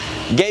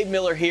Gabe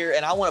Miller here,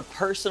 and I want to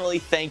personally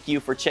thank you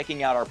for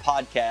checking out our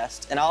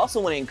podcast. And I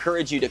also want to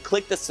encourage you to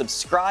click the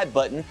subscribe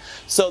button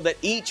so that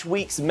each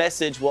week's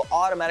message will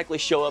automatically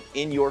show up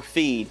in your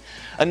feed.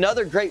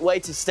 Another great way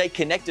to stay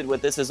connected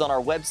with us is on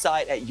our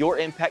website at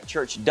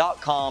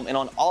yourimpactchurch.com and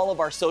on all of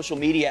our social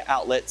media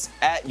outlets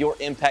at Your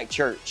Impact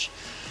Church.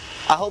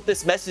 I hope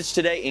this message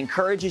today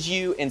encourages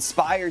you,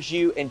 inspires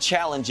you, and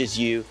challenges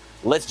you.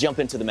 Let's jump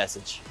into the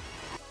message.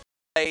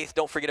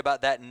 Don't forget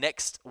about that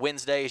next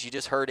Wednesday, as you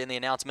just heard in the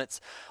announcements,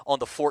 on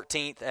the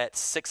 14th at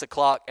 6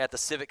 o'clock at the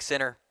Civic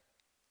Center.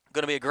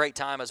 Going to be a great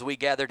time as we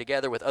gather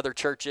together with other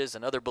churches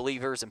and other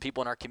believers and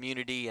people in our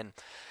community and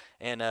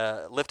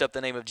lift up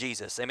the name of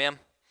Jesus. Amen?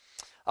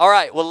 All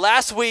right, well,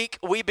 last week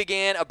we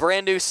began a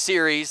brand new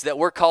series that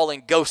we're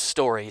calling Ghost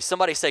Stories.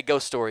 Somebody say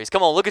Ghost Stories.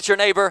 Come on, look at your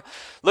neighbor.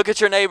 Look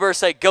at your neighbor,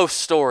 say Ghost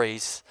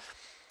Stories.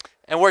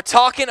 And we're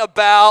talking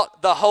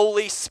about the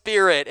Holy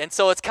Spirit. And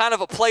so it's kind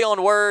of a play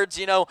on words.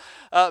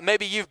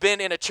 Maybe you've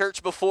been in a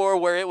church before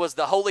where it was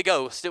the Holy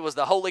Ghost. It was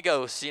the Holy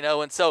Ghost,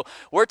 And so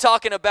we're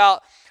talking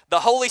about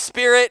the Holy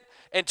Spirit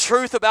and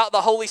truth about the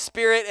Holy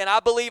Spirit. And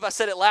I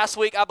said it last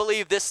week, I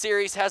believe this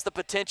series has the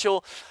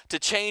potential to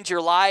change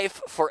your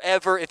life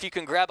forever if you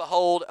can grab a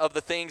hold of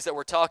the things that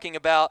we're talking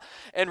about.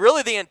 And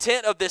really the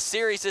intent of this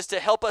series is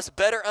to help us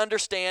better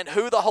understand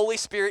who the Holy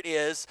Spirit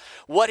is,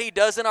 what He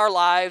does in our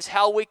lives,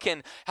 how we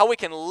can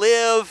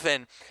live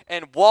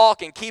and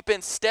walk and keep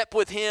in step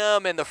with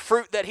Him, and the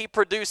fruit that He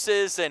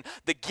produces and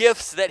the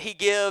gifts that He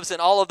gives,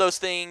 and all of those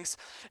things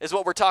is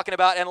what we're talking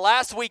about. And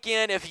last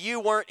weekend, if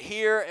you weren't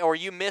here or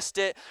you missed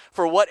it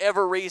for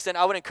whatever reason,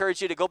 I would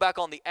encourage you to go back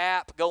on the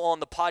app, go on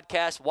the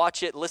podcast,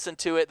 watch it, listen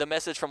to it, the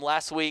message from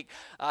last week.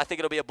 I think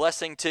it'll be a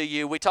blessing to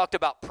you. We talked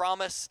about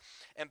promise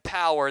and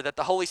power, that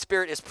the Holy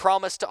Spirit is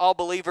promised to all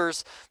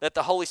believers, that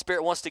the Holy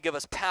Spirit wants to give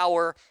us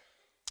power,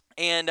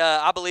 and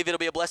I believe it'll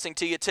be a blessing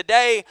to you.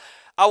 Today,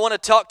 I want to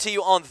talk to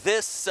you on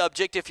this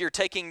subject. If you're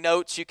taking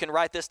notes, you can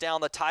write this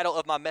down. The title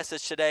of my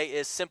message today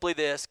is simply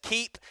this: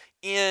 Keep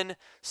in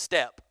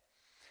Step.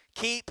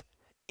 Keep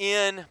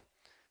in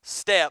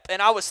step.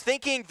 And I was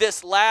thinking the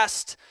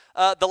last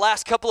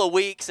couple of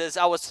weeks as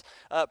I was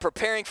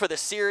preparing for the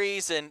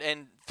series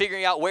and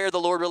figuring out where the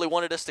Lord really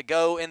wanted us to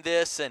go in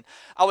this. And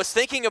I was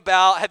thinking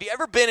about, have you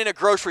ever been in a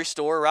grocery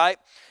store, right?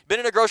 Been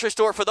in a grocery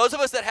store? For those of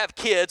us that have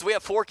kids, we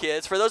have 4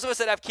 kids. For those of us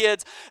that have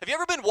kids, have you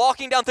ever been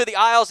walking down through the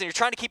aisles and you're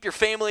trying to keep your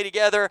family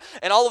together,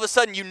 and all of a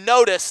sudden you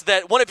notice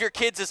that one of your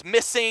kids is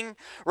missing,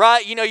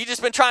 right? You've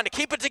just been trying to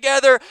keep it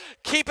together,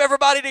 keep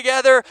everybody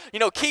together,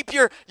 keep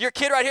your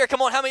kid right here.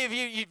 Come on, how many of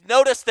you've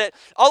noticed that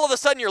all of a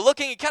sudden you're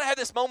looking, you kind of have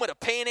this moment of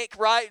panic,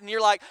 right? And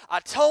you're like,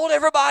 I told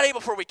everybody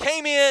before we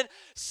came in,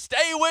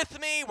 stay with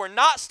me. We're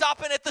not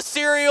stopping at the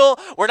cereal.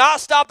 We're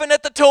not stopping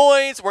at the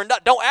toys.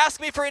 Don't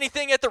ask me for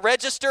anything at the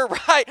register,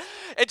 right?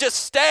 And just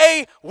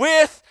stay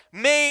with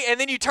me. And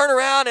then you turn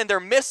around and they're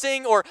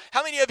missing. Or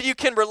how many of you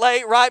can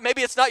relate, right?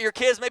 Maybe it's not your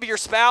kids, maybe your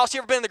spouse. You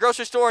ever been in the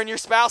grocery store and your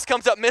spouse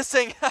comes up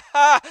missing?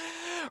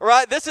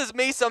 Right? This is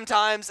me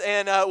sometimes,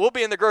 and we'll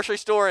be in the grocery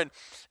store,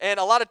 and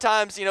a lot of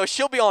times,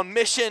 she'll be on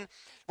mission.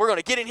 We're going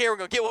to get in here, we're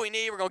going to get what we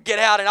need, we're going to get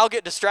out, and I'll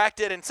get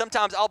distracted. And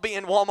sometimes I'll be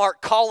in Walmart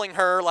calling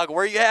her, like,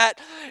 where you at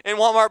in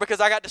Walmart,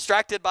 because I got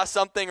distracted by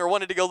something or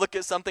wanted to go look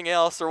at something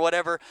else or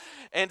whatever.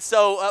 And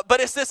so, but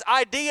it's this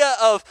idea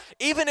of,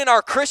 even in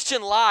our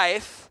Christian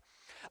life,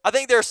 I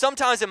think there are some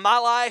times in my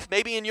life,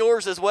 maybe in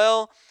yours as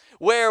well,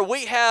 where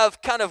we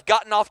have kind of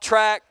gotten off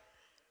track.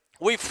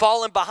 We've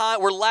fallen behind,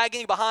 we're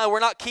lagging behind, we're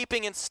not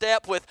keeping in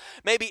step with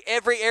maybe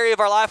every area of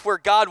our life where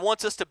God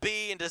wants us to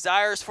be and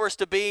desires for us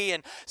to be.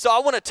 And so I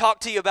want to talk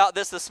to you about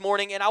this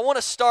morning, and I want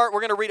to start, we're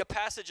going to read a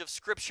passage of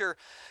Scripture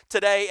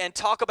today and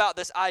talk about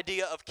this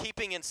idea of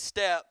keeping in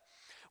step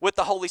with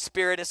the Holy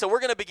Spirit. And so we're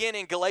going to begin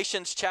in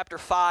Galatians chapter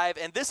 5,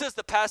 and this is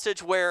the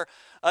passage where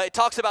it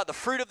talks about the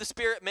fruit of the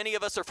Spirit. Many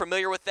of us are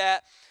familiar with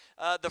that.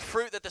 The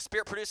fruit that the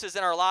Spirit produces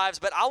in our lives.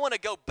 But I want to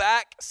go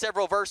back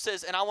several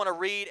verses, and I want to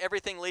read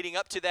everything leading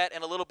up to that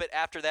and a little bit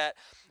after that,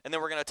 and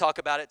then we're going to talk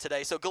about it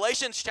today. So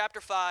Galatians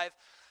chapter 5,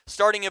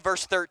 starting in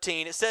verse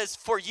 13, it says,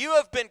 "For you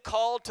have been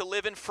called to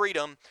live in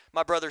freedom,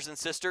 my brothers and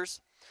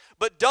sisters,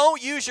 but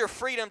don't use your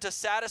freedom to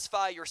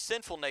satisfy your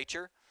sinful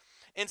nature.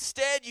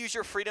 Instead, use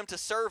your freedom to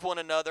serve one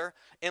another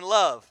in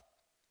love.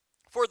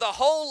 For the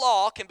whole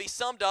law can be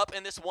summed up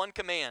in this one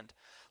command: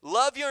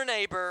 love your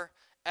neighbor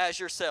as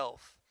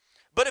yourself.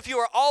 But if you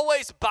are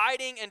always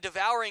biting and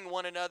devouring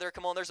one another,"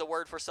 come on, there's a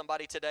word for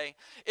somebody today.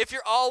 If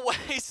you're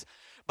always,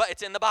 but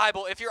it's in the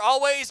Bible, if you're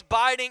always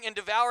biting and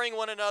devouring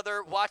one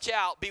another, watch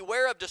out,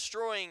 beware of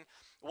destroying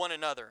one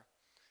another.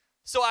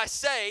 So I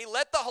say,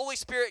 let the Holy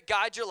Spirit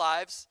guide your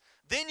lives,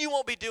 then you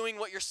won't be doing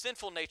what your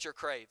sinful nature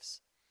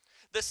craves.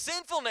 The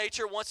sinful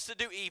nature wants to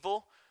do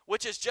evil,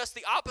 which is just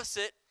the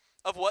opposite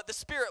of what the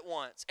Spirit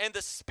wants. And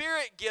the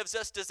Spirit gives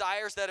us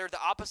desires that are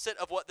the opposite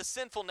of what the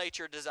sinful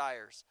nature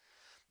desires.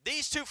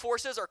 These two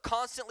forces are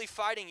constantly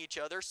fighting each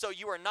other, so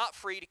you are not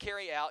free to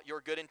carry out your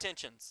good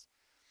intentions.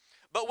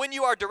 But when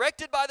you are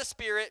directed by the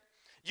Spirit,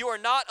 you are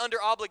not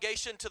under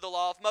obligation to the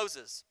law of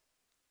Moses.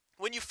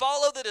 When you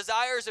follow the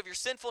desires of your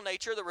sinful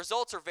nature, the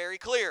results are very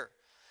clear.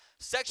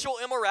 Sexual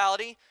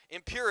immorality,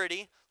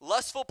 impurity,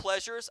 lustful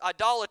pleasures,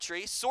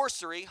 idolatry,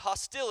 sorcery,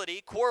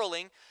 hostility,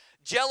 quarreling,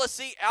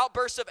 jealousy,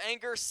 outbursts of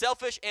anger,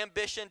 selfish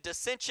ambition,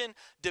 dissension,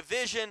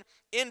 division,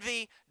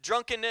 envy,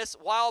 drunkenness,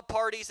 wild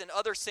parties, and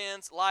other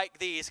sins like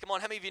these. Come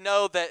on, how many of you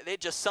know that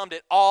it just summed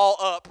it all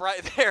up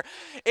right there?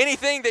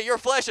 Anything that your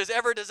flesh has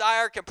ever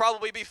desired can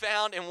probably be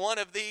found in one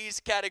of these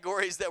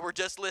categories that were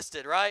just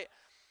listed, right?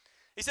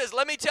 He says,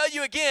 let me tell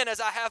you again, as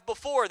I have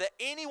before, that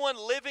anyone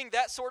living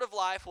that sort of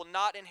life will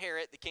not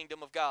inherit the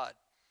kingdom of God.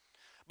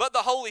 But the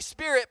Holy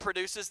Spirit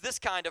produces this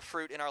kind of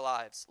fruit in our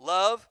lives: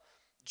 love,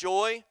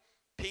 joy,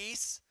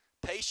 peace,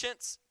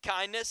 patience,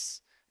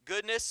 kindness,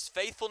 goodness,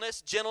 faithfulness,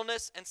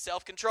 gentleness, and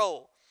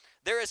self-control.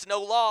 There is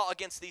no law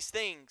against these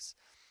things.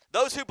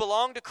 Those who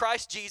belong to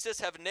Christ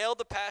Jesus have nailed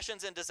the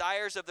passions and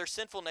desires of their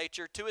sinful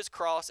nature to his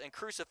cross and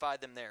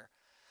crucified them there.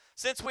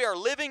 Since we are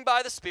living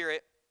by the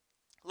Spirit,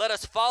 let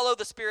us follow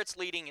the Spirit's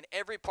leading in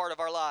every part of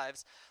our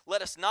lives.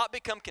 Let us not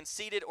become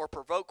conceited or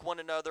provoke one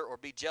another or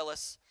be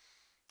jealous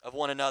of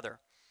one another.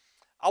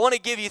 I want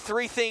to give you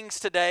three things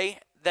today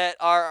that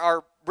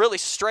are really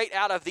straight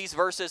out of these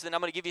verses, and I'm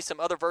going to give you some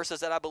other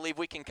verses that I believe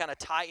we can kind of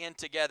tie in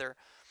together.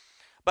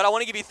 But I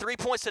want to give you 3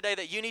 points today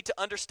that you need to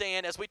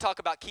understand as we talk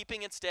about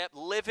keeping in step,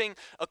 living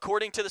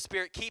according to the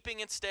Spirit, keeping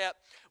in step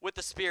with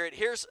the Spirit.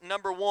 Here's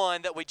number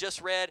 1 that we just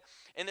read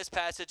in this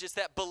passage, is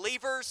that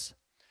believers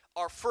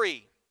are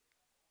free.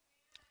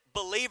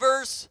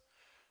 Believers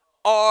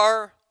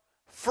are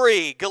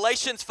free.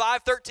 Galatians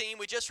 5:13,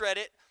 we just read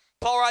it.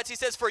 Paul writes, he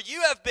says, "For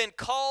you have been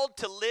called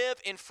to live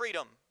in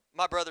freedom,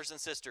 my brothers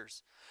and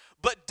sisters.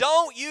 But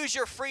don't use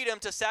your freedom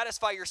to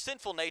satisfy your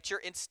sinful nature.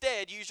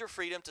 Instead, use your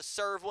freedom to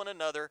serve one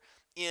another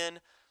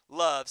in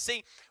love."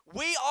 See,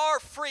 we are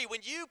free.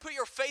 When you put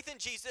your faith in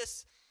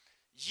Jesus,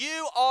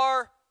 you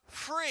are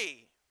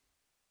free.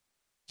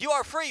 You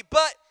are free.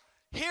 But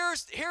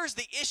here's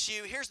the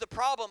issue, here's the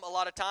problem a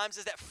lot of times,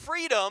 is that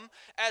freedom,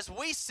 as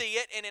we see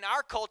it, and in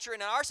our culture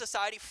and in our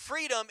society,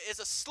 freedom is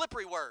a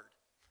slippery word.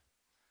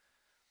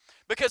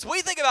 Because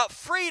we think about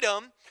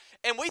freedom,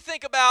 and we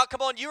think about,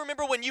 come on, you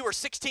remember when you were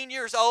 16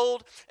 years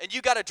old and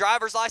you got a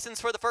driver's license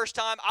for the first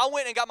time? I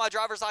went and got my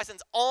driver's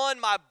license on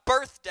my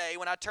birthday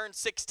when I turned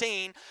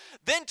 16,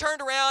 then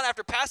turned around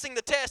after passing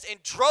the test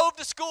and drove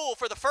to school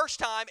for the first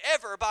time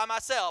ever by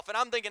myself. And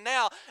I'm thinking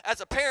now,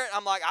 as a parent,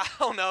 I'm like, I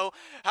don't know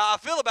how I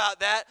feel about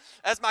that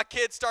as my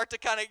kids start to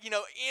kind of,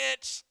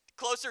 inch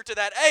closer to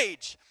that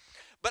age.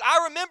 But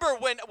I remember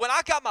when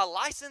I got my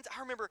license,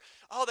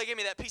 they gave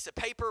me that piece of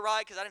paper,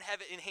 right? Because I didn't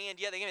have it in hand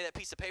yet. They gave me that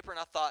piece of paper, and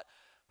I thought,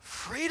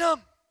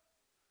 freedom.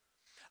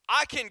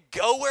 I can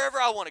go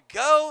wherever I want to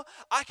go.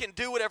 I can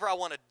do whatever I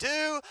want to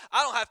do.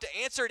 I don't have to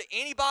answer to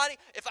anybody.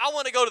 If I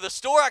want to go to the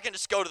store, I can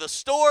just go to the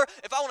store.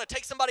 If I want to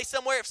take somebody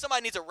somewhere, if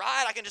somebody needs a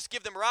ride, I can just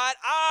give them a ride.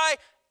 I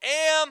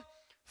am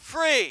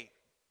free.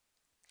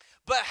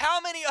 But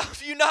how many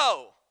of you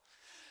know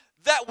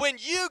that when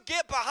you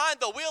get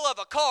behind the wheel of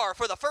a car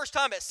for the first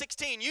time at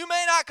 16, you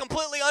may not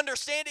completely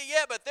understand it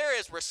yet, but there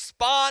is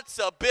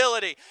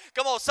responsibility.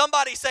 Come on,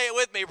 somebody say it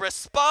with me,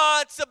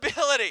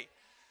 responsibility.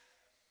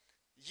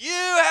 You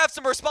have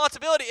some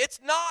responsibility. It's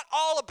not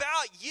all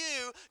about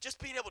you just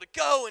being able to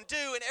go and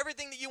do and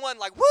everything that you want,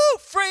 like, woo,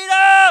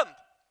 freedom.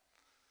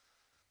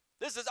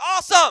 This is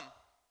awesome.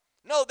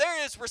 No,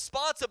 there is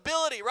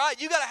responsibility,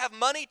 right? You got to have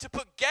money to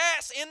put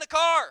gas in the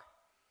car.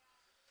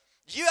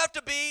 You have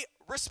to be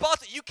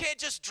responsible. You can't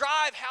just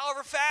drive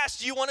however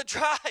fast you want to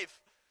drive.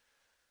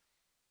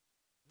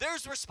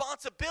 There's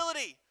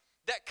responsibility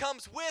that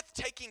comes with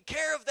taking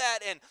care of that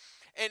and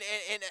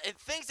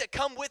things that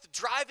come with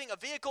driving a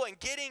vehicle and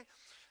getting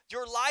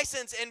your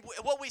license. And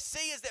what we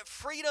see is that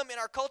freedom in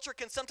our culture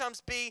can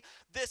sometimes be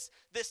this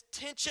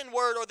tension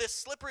word or this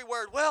slippery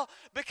word. Well,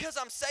 because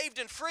I'm saved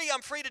and free,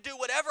 I'm free to do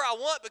whatever I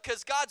want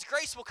because God's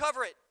grace will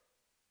cover it.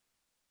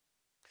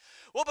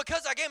 Well,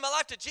 because I gave my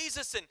life to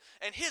Jesus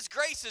and his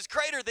grace is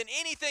greater than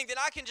anything, then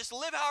I can just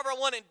live however I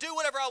want and do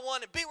whatever I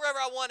want and be wherever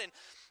I want,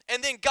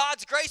 and then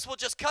God's grace will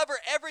just cover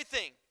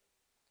everything.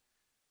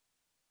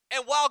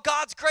 And while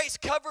God's grace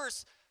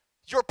covers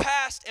your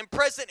past and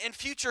present and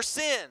future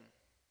sin,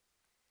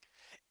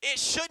 it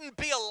shouldn't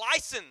be a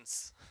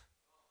license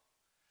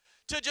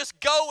to just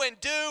go and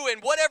do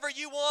and whatever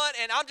you want,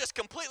 and I'm just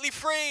completely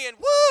free and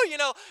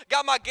woo,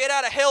 got my get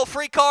out of hell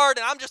free card,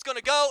 and I'm just going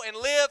to go and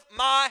live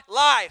my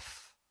life.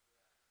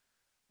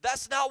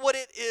 That's not what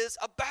it is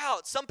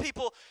about. Some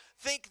people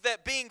think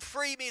that being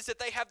free means that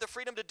they have the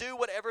freedom to do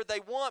whatever they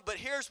want. But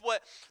here's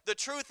what the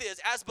truth is.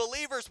 As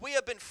believers, we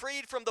have been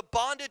freed from the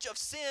bondage of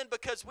sin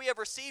because we have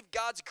received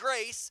God's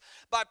grace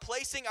by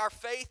placing our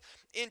faith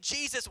in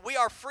Jesus. We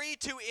are free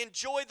to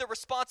enjoy the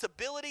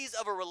responsibilities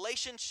of a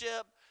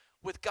relationship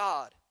with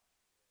God.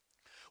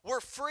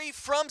 We're free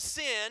from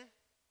sin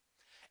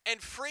and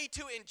free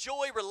to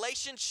enjoy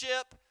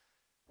relationship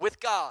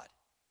with God.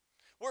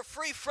 We're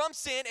free from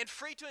sin and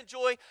free to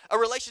enjoy a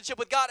relationship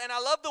with God. And I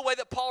love the way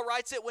that Paul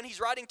writes it when he's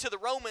writing to the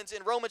Romans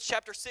in Romans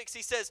chapter 6.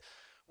 He says,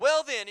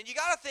 Well then, and you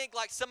got to think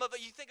like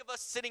you think of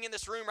us sitting in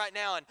this room right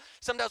now, and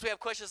sometimes we have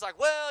questions like,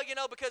 well,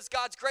 because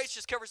God's grace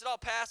just covers it all,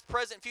 past,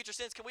 present, future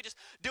sins, can we just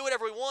do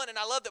whatever we want? And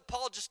I love that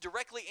Paul just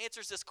directly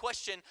answers this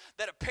question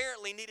that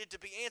apparently needed to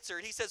be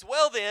answered. He says,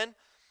 well then,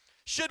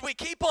 should we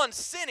keep on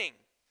sinning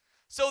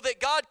so that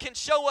God can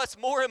show us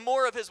more and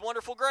more of his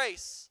wonderful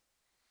grace?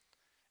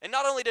 And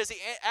not only does he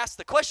ask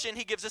the question,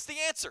 he gives us the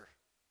answer.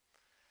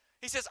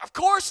 He says, of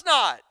course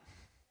not.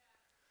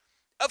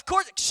 Of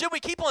course, should we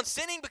keep on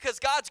sinning because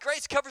God's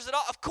grace covers it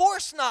all? Of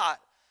course not.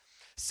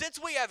 Since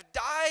we have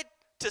died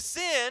to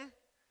sin,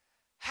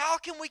 how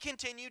can we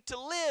continue to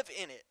live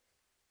in it?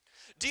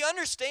 Do you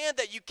understand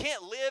that you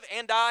can't live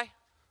and die?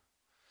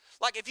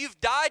 Like if you've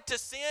died to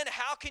sin,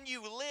 how can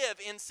you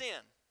live in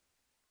sin?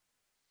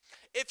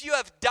 If you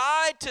have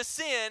died to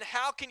sin,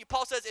 how can you,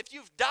 Paul says, if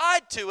you've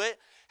died to it,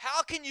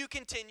 how can you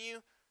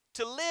continue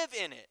to live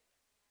in it?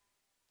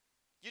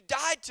 You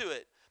died to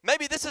it.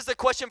 Maybe this is the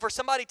question for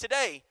somebody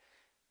today.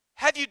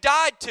 Have you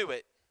died to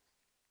it?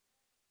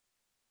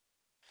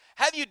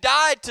 Have you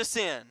died to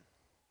sin?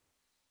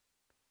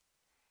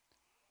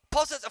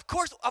 Paul says, of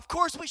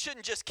course we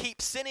shouldn't just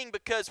keep sinning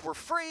because we're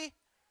free,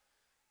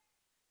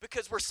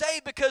 because we're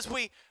saved, because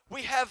we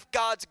have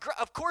God's grace.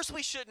 Of course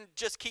we shouldn't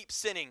just keep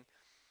sinning.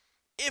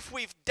 If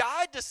we've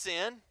died to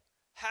sin,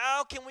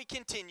 how can we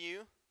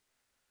continue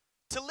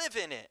to live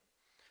in it?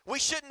 We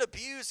shouldn't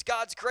abuse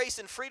God's grace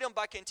and freedom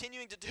by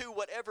continuing to do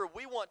whatever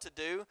we want to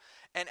do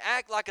and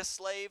act like a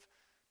slave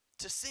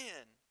to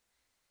sin.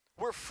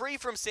 We're free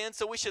from sin,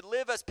 so we should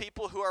live as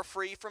people who are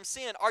free from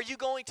sin. Are you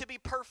going to be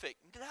perfect?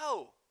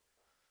 No.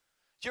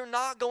 You're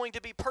not going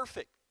to be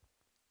perfect.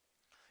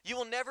 You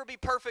will never be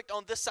perfect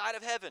on this side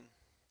of heaven.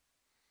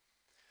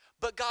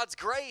 But God's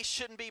grace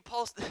shouldn't be,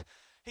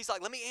 he's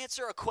like, let me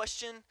answer a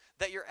question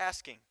that you're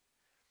asking.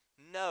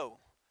 No.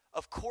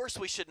 Of course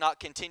we should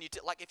not continue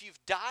to, like if you've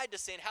died to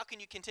sin, how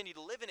can you continue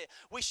to live in it?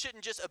 We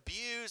shouldn't just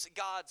abuse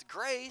God's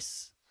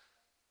grace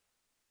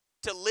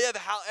to live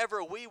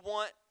however we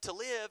want to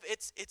live.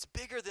 It's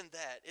bigger than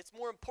that. It's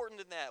more important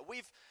than that.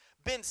 We've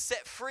been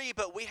set free,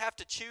 but we have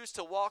to choose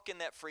to walk in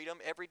that freedom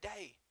every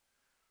day.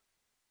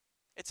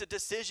 It's a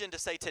decision to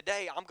say,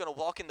 today I'm going to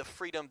walk in the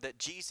freedom that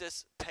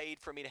Jesus paid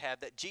for me to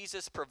have, that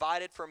Jesus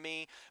provided for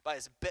me by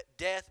his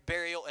death,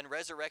 burial, and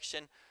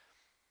resurrection.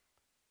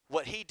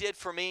 What he did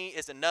for me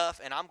is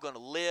enough, and I'm going to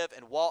live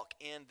and walk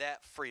in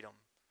that freedom.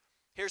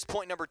 Here's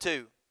point number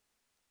 2.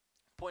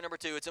 Point number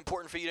 2, it's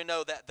important for you to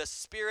know that the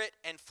spirit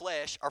and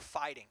flesh are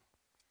fighting.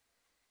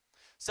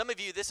 Some of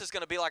you, this is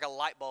going to be like a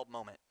light bulb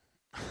moment.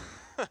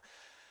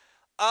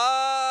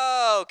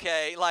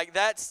 Okay, like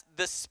that's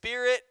the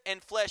spirit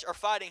and flesh are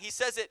fighting. He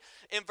says it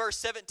in verse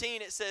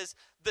 17, it says,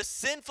 the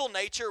sinful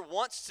nature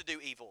wants to do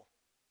evil,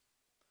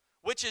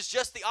 which is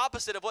just the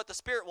opposite of what the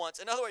spirit wants.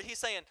 In other words, he's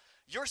saying,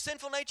 your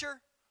sinful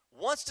nature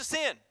wants to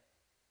sin.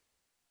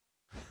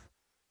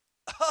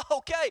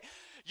 Okay,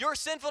 your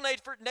sinful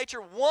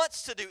nature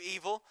wants to do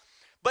evil,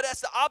 but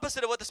that's the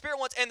opposite of what the Spirit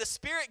wants. And the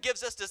Spirit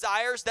gives us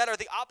desires that are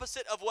the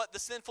opposite of what the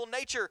sinful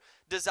nature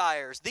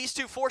desires. These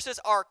two forces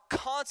are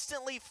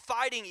constantly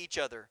fighting each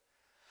other.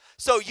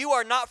 So you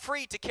are not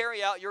free to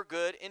carry out your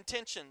good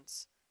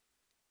intentions.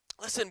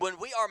 Listen, when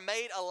we are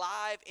made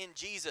alive in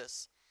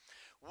Jesus,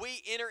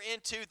 we enter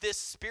into this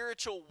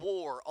spiritual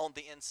war on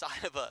the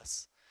inside of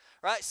us.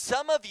 Right?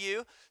 Some of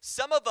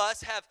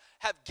us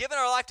have given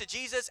our life to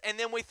Jesus, and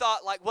then we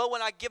thought, like, well, when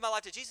I give my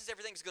life to Jesus,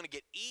 everything's going to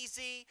get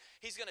easy.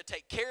 He's going to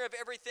take care of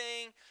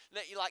everything.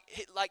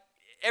 Like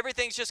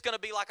everything's just going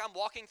to be like I'm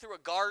walking through a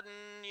garden,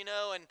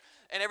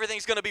 and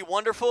everything's going to be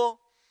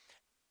wonderful.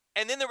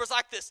 And then there was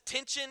like this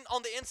tension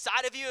on the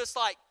inside of you. It's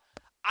like,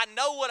 I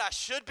know what I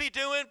should be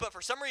doing, but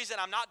for some reason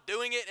I'm not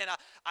doing it, and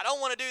I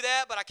don't want to do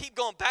that, but I keep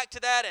going back to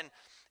that,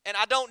 and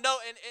I don't know.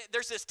 And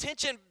there's this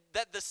tension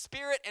that the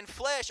spirit and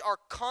flesh are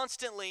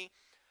constantly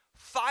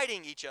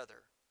fighting each other.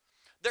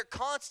 They're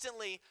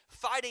constantly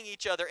fighting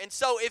each other. And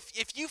so if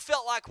you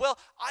felt like, well,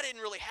 I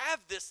didn't really have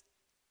this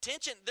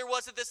tension, there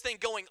wasn't this thing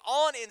going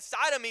on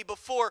inside of me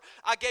before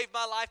I gave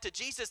my life to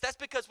Jesus, that's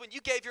because when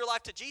you gave your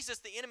life to Jesus,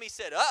 the enemy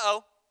said,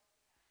 uh-oh.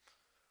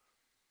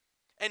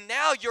 And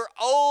now your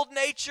old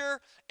nature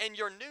and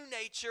your new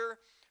nature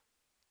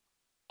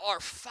are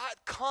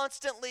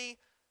constantly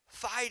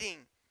fighting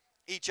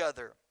each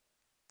other.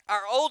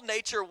 Our old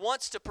nature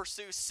wants to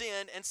pursue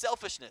sin and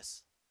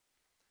selfishness.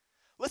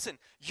 Listen,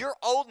 your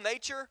old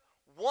nature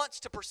wants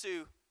to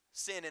pursue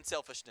sin and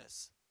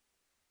selfishness.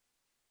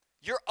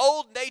 Your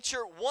old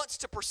nature wants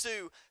to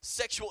pursue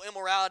sexual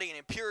immorality and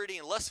impurity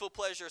and lustful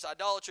pleasures,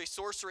 idolatry,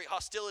 sorcery,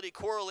 hostility,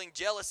 quarreling,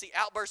 jealousy,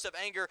 outbursts of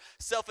anger,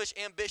 selfish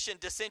ambition,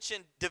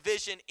 dissension,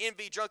 division,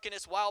 envy,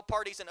 drunkenness, wild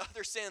parties, and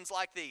other sins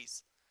like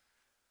these.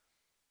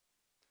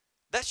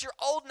 That's your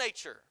old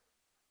nature.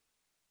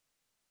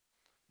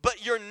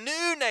 But your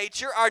new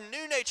nature, our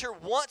new nature,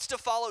 wants to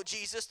follow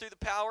Jesus through the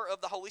power of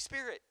the Holy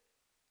Spirit.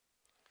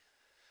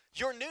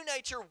 Your new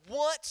nature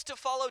wants to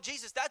follow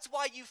Jesus. That's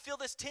why you feel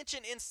this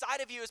tension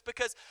inside of you, is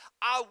because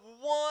I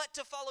want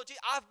to follow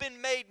Jesus. I've been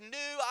made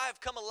new. I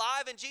have come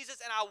alive in Jesus,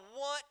 and I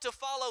want to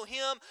follow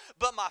him.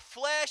 But my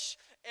flesh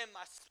and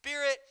my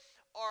spirit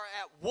are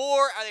at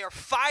war, and they are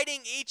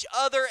fighting each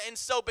other. And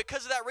so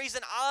because of that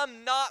reason,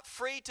 I'm not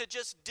free to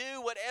just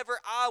do whatever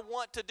I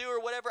want to do or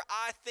whatever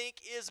I think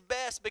is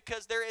best,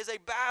 because there is a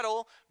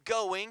battle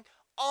going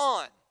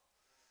on.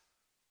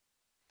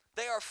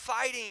 They are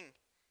fighting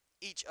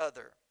each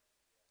other.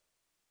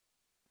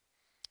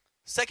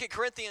 2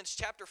 Corinthians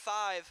chapter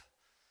 5,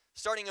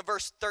 starting in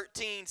verse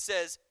 13,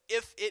 says,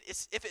 if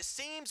it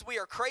seems we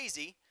are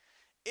crazy,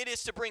 it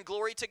is to bring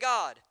glory to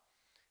God.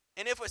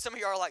 And if some of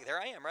you are like,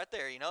 there I am right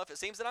there, if it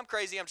seems that I'm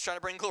crazy, I'm just trying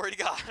to bring glory to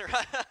God,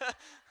 right?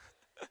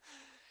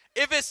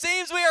 If it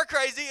seems we are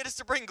crazy, it is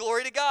to bring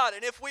glory to God.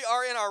 And if we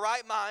are in our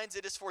right minds,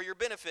 it is for your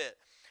benefit.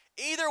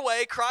 Either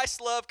way,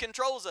 Christ's love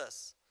controls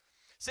us.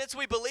 Since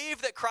we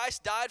believe that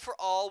Christ died for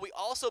all, we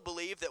also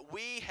believe that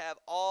we have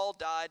all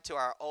died to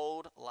our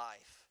old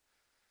life.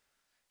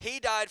 He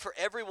died for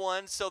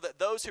everyone so that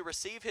those who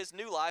receive his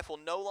new life will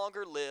no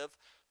longer live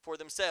for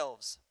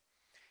themselves.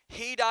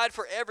 He died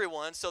for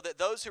everyone so that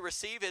those who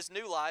receive his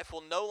new life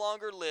will no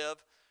longer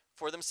live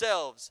for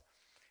themselves.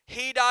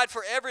 He died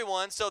for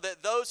everyone so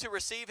that those who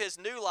receive his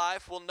new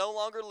life will no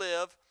longer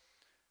live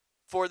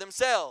for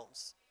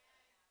themselves.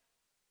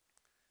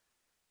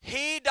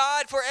 He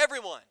died for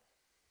everyone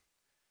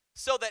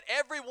so that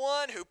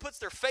everyone who puts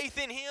their faith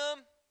in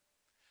him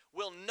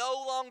will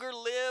no longer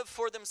live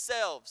for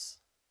themselves.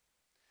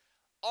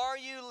 Are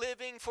you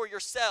living for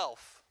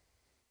yourself?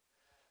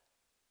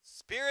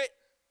 Spirit,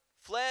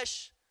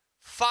 flesh,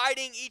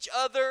 fighting each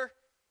other,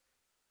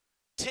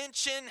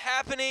 tension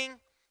happening.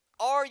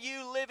 Are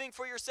you living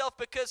for yourself?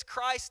 Because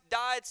Christ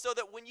died so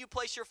that when you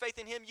place your faith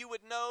in him, you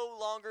would no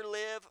longer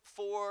live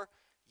for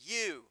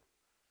you.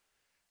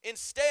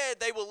 Instead,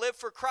 they will live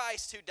for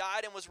Christ, who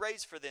died and was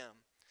raised for them.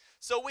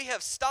 So we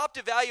have stopped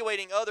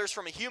evaluating others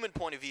from a human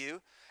point of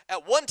view.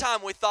 At one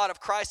time, we thought of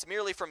Christ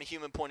merely from a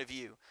human point of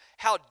view.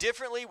 How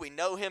differently we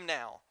know him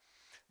now.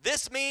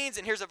 This means,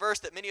 and here's a verse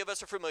that many of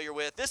us are familiar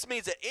with, this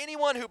means that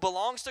anyone who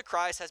belongs to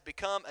Christ has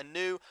become a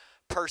new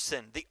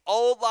person. The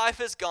old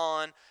life is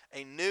gone,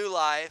 a new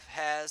life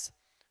has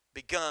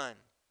begun.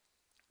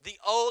 The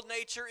old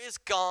nature is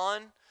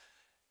gone,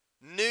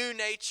 new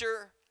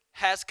nature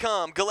has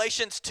come.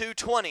 Galatians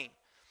 2:20.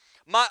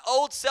 My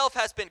old self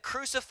has been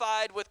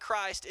crucified with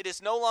Christ. It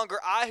is no longer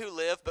I who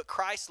live, but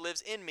Christ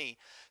lives in me.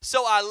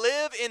 So I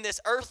live in this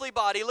earthly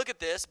body, look at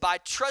this, by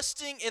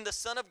trusting in the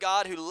Son of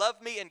God who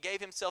loved me and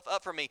gave himself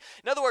up for me.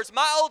 In other words,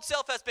 my old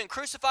self has been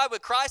crucified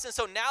with Christ, and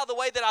so now the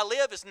way that I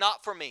live is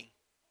not for me.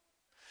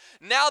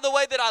 Now the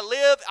way that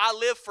I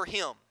live for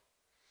him.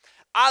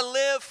 I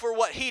live for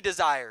what he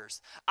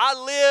desires. I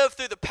live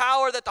through the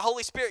power that the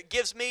Holy Spirit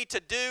gives me to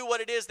do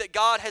what it is that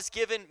God has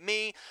given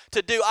me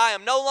to do. I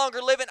am no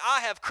longer living. I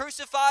have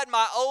crucified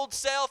my old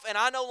self, and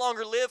I no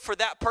longer live for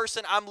that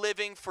person. I'm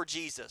living for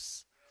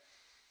Jesus.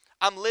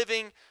 I'm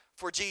living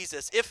for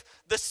Jesus. If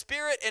the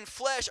spirit and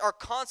flesh are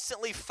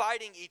constantly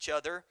fighting each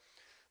other,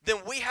 then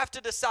we have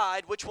to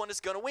decide which one is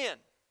going to win.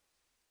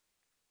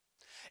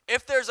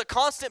 If there's a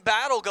constant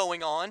battle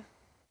going on,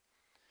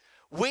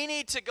 we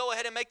need to go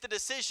ahead and make the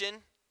decision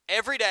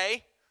every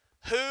day,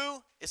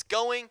 who is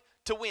going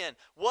to win?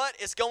 What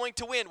is going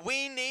to win?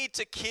 We need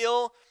to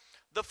kill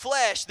the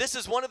flesh. This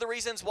is one of the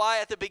reasons why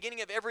at the beginning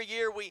of every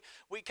year we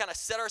kind of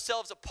set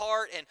ourselves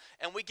apart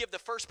and we give the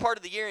first part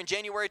of the year in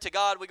January to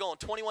God. We go on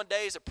 21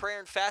 days of prayer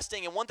and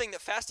fasting. And one thing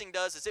that fasting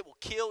does is it will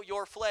kill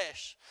your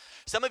flesh.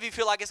 Some of you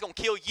feel like it's going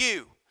to kill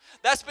you.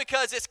 That's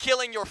because it's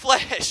killing your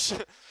flesh.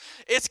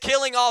 It's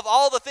killing off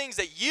all the things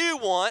that you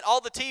want,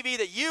 all the TV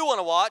that you want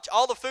to watch,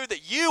 all the food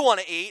that you want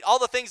to eat, all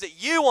the things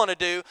that you want to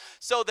do,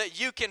 so that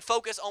you can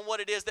focus on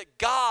what it is that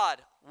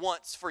God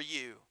wants for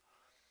you.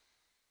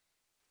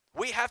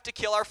 We have to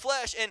kill our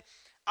flesh. And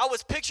I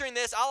was picturing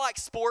this. I like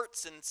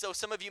sports, and so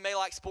some of you may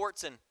like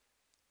sports. And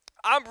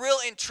I'm real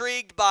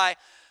intrigued by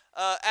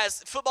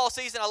as football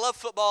season, I love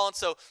football, and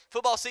so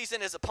football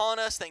season is upon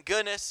us, thank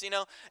goodness,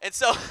 And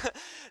so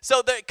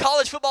the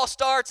college football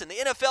starts and the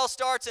NFL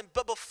starts,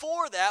 but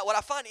before that, what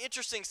I find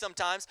interesting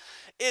sometimes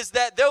is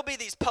that there'll be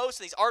these posts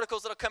and these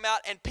articles that'll come out,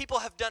 and people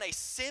have done a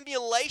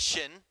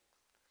simulation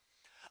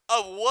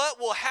of what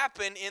will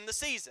happen in the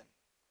season.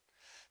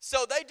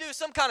 So they do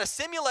some kind of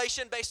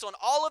simulation based on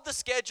all of the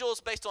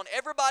schedules, based on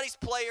everybody's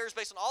players,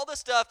 based on all this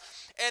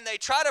stuff, and they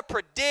try to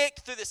predict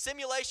through the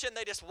simulation.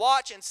 They just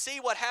watch and see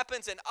what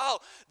happens, and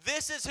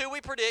this is who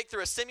we predict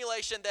through a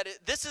simulation,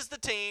 this is the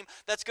team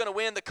that's going to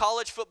win the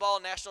college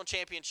football national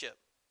championship.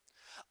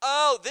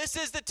 This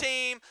is the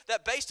team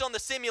that based on the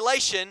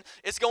simulation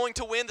is going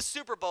to win the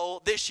Super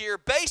Bowl this year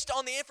based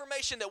on the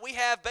information that we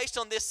have based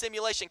on this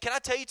simulation. Can I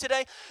tell you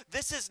today,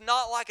 this is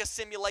not like a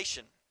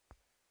simulation.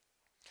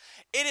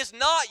 It is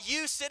not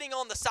you sitting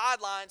on the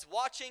sidelines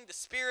watching the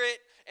spirit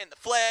and the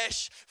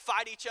flesh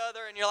fight each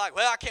other, and you're like,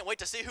 well, I can't wait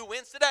to see who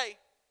wins today.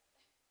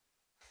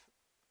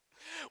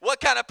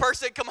 What kind of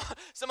person, come on,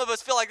 some of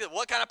us feel like,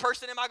 what kind of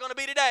person am I going to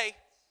be today?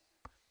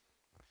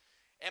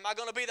 Am I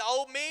going to be the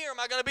old me or am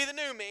I going to be the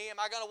new me? Am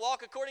I going to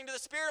walk according to the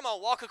Spirit? Am I going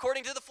to walk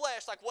according to the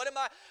flesh? Like, what am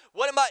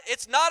I?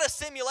 It's not a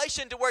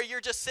simulation to where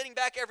you're just sitting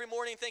back every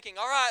morning thinking,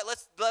 all right,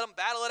 let's let them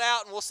battle it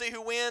out and we'll see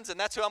who wins and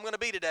that's who I'm going to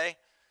be today.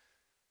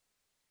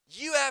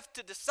 You have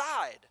to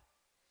decide.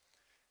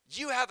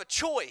 You have a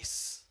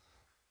choice.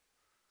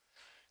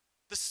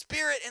 The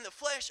Spirit and the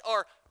flesh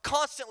are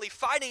constantly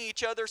fighting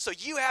each other, so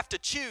you have to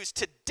choose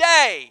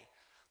today.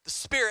 The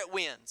Spirit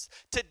wins.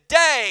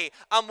 Today,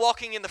 I'm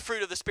walking in the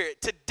fruit of the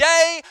Spirit.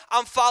 Today,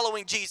 I'm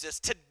following Jesus.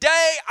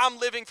 Today, I'm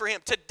living for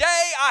Him.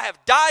 Today, I have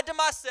died to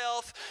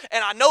myself,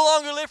 and I no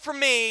longer live for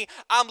me.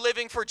 I'm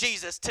living for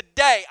Jesus.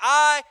 Today,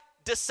 I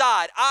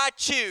decide, I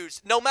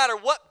choose. No matter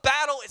what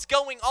battle is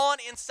going on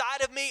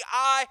inside of me,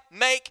 I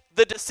make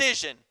the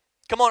decision.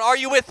 Come on, are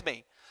you with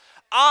me?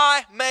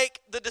 I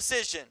make the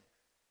decision.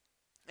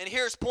 And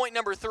here's point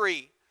number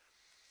 3.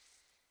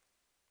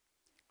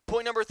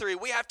 Point number 3,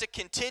 we have to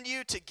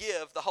continue to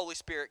give the Holy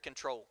Spirit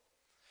control.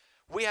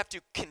 We have to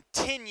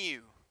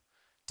continue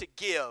to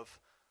give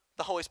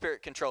the Holy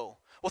Spirit control.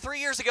 Well,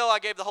 3 years ago, I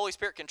gave the Holy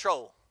Spirit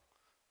control.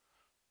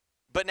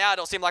 But now it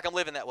don't seem like I'm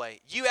living that way.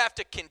 You have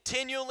to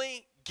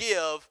continually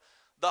give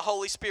the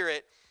Holy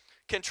Spirit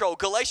control.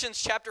 Galatians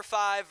chapter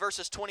 5,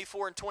 verses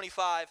 24 and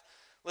 25.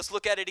 Let's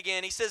look at it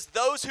again. He says,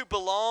 those who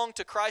belong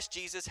to Christ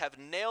Jesus have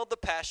nailed the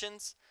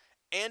passions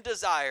and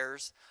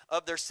desires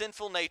of their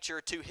sinful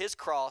nature to His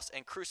cross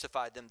and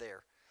crucified them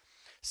there.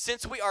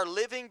 Since we are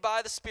living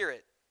by the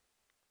Spirit,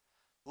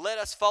 let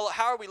us follow.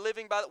 How are we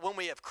living by when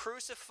we have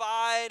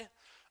crucified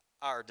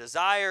our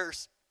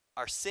desires,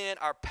 our sin,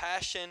 our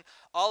passion,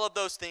 all of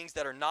those things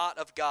that are not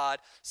of God?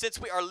 Since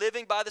we are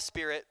living by the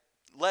Spirit,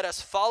 let us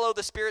follow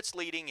the Spirit's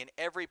leading in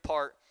every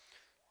part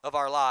of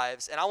our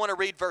lives. And I want to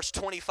read verse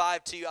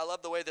 25 to you. I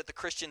love the way that the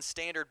Christian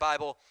Standard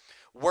Bible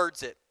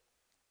words it.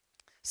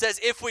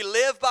 Says, if we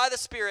live by the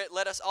Spirit,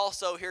 let us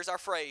also, here's our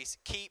phrase,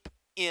 keep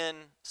in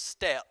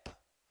step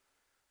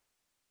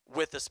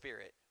with the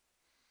Spirit.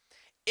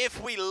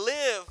 If we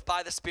live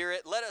by the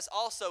Spirit, let us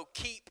also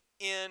keep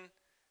in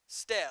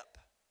step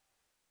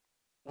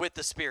with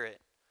the Spirit.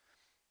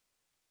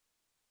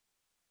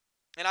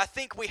 And I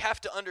think we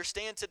have to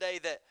understand today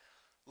that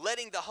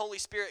letting the Holy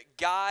Spirit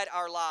guide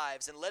our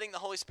lives and letting the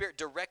Holy Spirit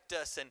direct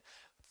us and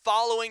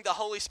following the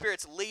Holy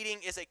Spirit's leading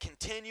is a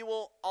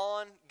continual,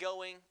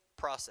 ongoing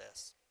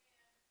process.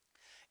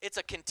 It's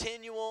a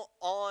continual,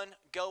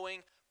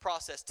 ongoing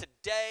process.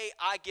 Today,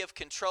 I give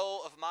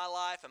control of my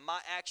life and my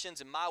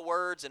actions and my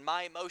words and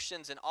my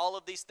emotions and all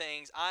of these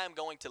things. I am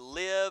going to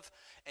live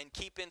and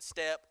keep in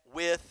step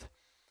with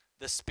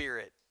the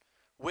Spirit.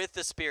 With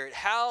the Spirit.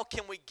 How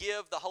can we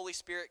give the Holy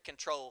Spirit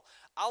control?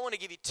 I want to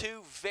give you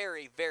 2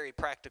 very, very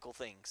practical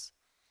things.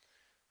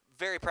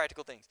 Very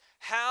practical things.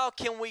 How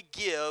can we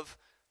give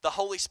the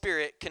Holy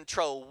Spirit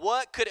control?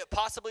 What could it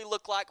possibly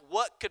look like?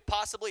 What could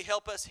possibly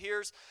help us?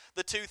 Here's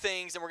the 2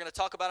 things, and we're going to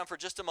talk about them for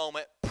just a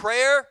moment.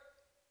 Prayer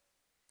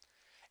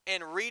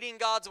and reading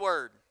God's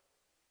Word.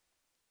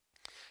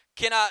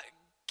 Can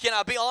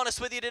I be honest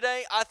with you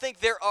today? I think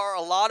there are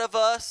a lot of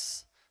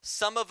us,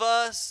 some of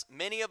us,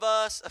 many of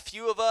us, a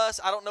few of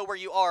us, I don't know where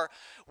you are.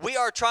 We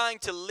are trying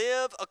to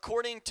live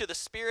according to the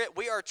Spirit.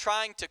 We are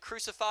trying to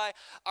crucify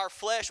our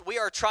flesh. We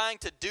are trying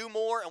to do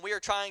more, and we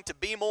are trying to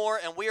be more,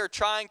 and we are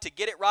trying to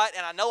get it right.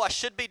 And I know I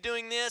should be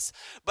doing this,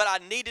 but I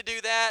need to do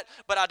that,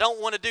 but I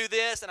don't want to do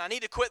this, and I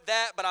need to quit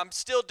that, but I'm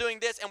still doing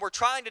this. And we're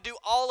trying to do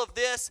all of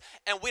this,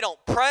 and we don't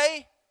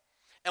pray,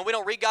 and we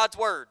don't read God's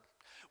Word.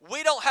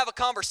 We don't have a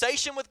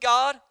conversation with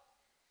God,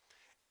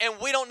 and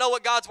we don't know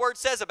what God's Word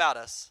says about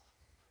us.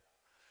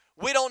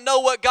 We don't know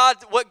what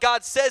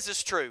God says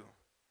is true.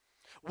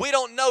 We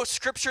don't know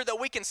Scripture that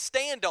we can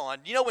stand on.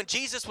 You know, when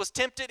Jesus was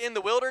tempted in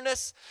the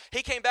wilderness,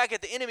 He came back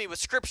at the enemy with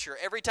Scripture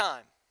every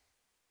time.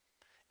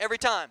 Every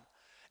time.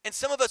 And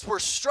some of us, we're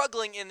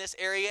struggling in this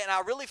area, and I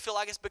really feel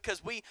like it's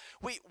because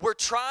we're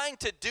trying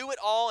to do it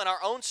all in our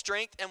own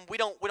strength, and we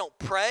don't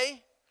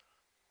pray,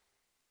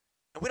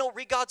 and we don't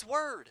read God's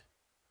Word.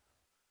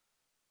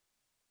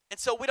 And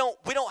so we don't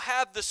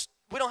have the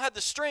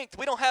strength.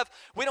 We don't have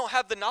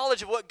the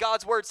knowledge of what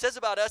God's Word says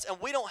about us, and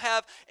we don't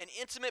have an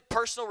intimate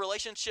personal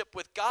relationship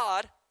with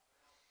God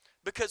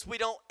because we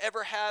don't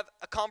ever have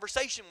a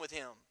conversation with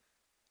Him.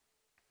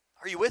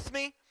 Are you with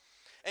me?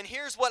 And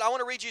here's what I want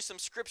to read you some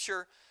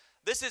scripture.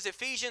 This is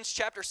Ephesians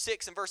chapter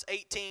 6 and verse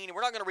 18. And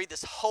we're not going to read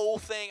this whole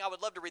thing. I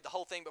would love to read the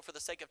whole thing, but for the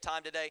sake of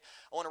time today,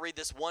 I want to read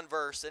this one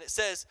verse. And it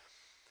says,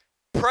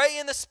 pray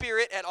in the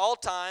Spirit at all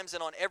times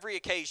and on every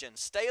occasion.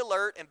 Stay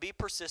alert and be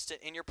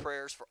persistent in your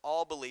prayers for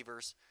all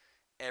believers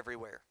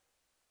everywhere.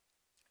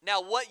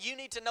 Now, what you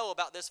need to know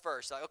about this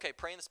verse, like, okay,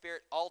 pray in the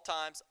Spirit all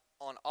times,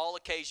 on all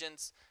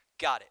occasions,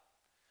 got it.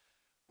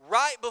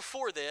 Right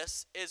before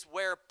this is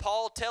where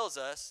Paul tells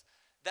us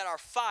that our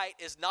fight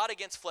is not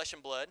against flesh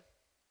and blood,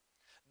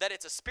 that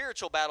it's a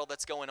spiritual battle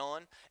that's going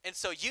on, and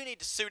so you need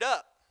to suit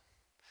up.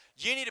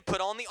 You need to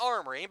put on the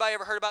armor. Anybody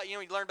ever heard about, you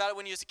learned about it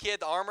when you was a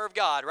kid, the armor of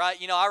God, right?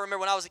 I remember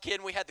when I was a kid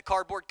and we had the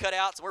cardboard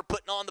cutouts and we're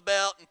putting on the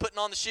belt and putting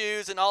on the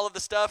shoes and all of the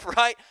stuff,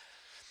 right?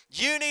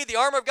 You need the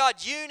armor of God.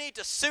 You need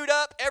to suit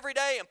up every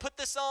day and put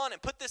this on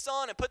and put this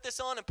on and put this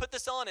on and put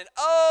this on. And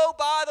oh,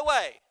 by the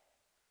way,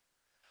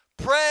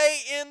 pray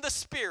in the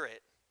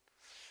Spirit.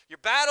 Your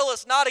battle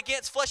is not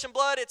against flesh and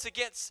blood. It's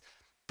against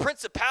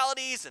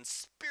principalities and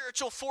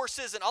spiritual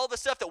forces and all the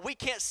stuff that we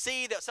can't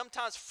see that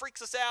sometimes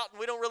freaks us out and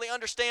we don't really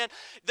understand.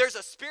 There's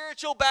a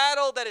spiritual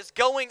battle that is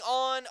going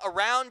on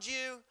around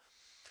you.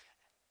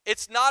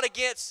 It's not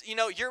against,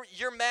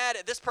 you're mad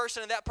at this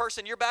person and that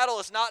person. Your battle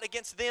is not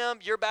against them.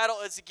 Your battle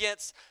is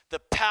against the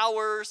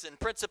powers and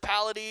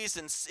principalities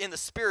in the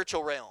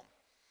spiritual realm.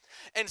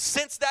 And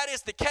since that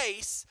is the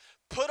case,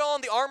 put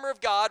on the armor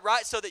of God,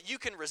 right, so that you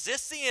can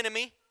resist the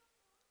enemy,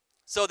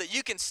 so that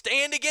you can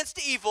stand against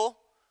evil,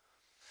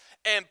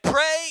 and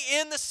pray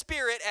in the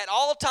Spirit at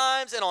all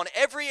times and on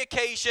every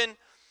occasion.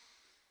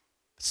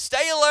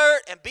 Stay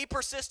alert and be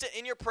persistent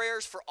in your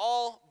prayers for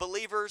all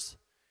believers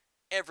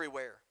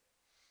everywhere.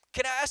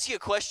 Can I ask you a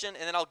question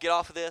and then I'll get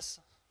off of this?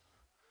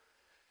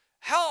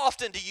 How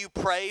often do you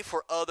pray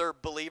for other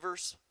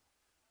believers?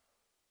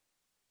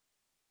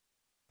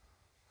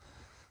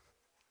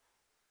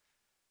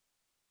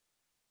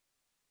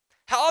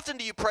 How often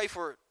do you pray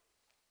for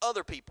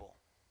other people?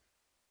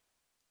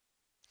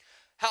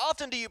 How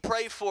often do you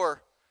pray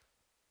for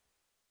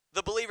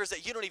the believers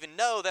that you don't even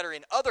know that are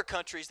in other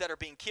countries that are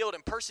being killed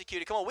and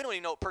persecuted? Come on, we don't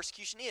even know what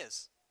persecution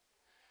is.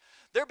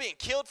 They're being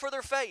killed for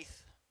their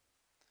faith.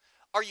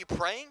 Are you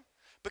praying?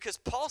 Because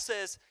Paul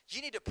says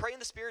you need to pray in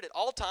the Spirit at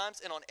all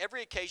times and on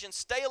every occasion.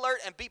 Stay alert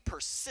and be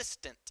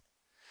persistent.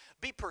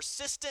 Be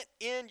persistent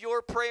in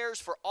your prayers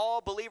for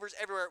all believers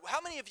everywhere. How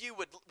many of you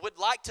would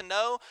like to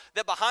know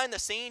that behind the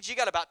scenes you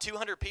got about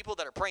 200 people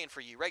that are praying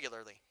for you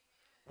regularly?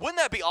 Wouldn't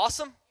that be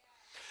awesome?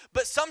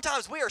 But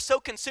sometimes we are so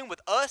consumed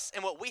with us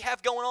and what we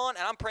have going on,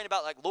 and I'm praying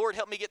about, like, Lord,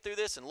 help me get through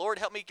this, and Lord,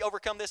 help me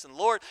overcome this, and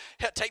Lord,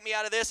 take me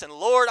out of this, and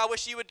Lord, I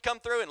wish you would come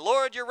through, and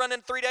Lord, you're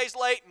running 3 days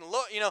late, and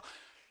Lord,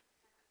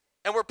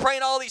 and we're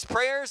praying all these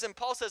prayers, and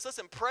Paul says,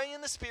 listen, pray in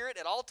the Spirit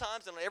at all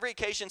times and on every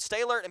occasion.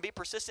 Stay alert and be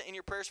persistent in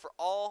your prayers for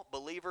all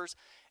believers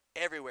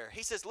everywhere.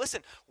 He says,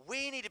 listen,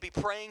 we need to be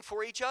praying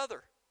for each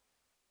other.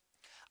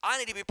 I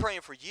need to be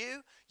praying for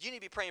you. You need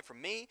to be praying for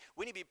me.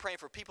 We need to be praying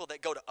for people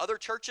that go to other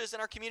churches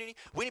in our community.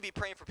 We need to be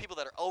praying for people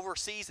that are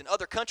overseas in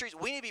other countries.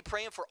 We need to be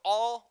praying for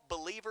all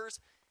believers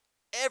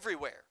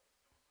everywhere.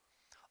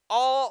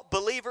 All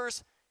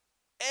believers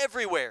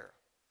everywhere.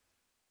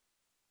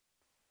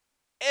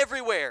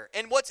 Everywhere.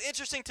 And what's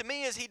interesting to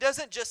me is he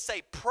doesn't just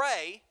say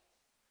pray.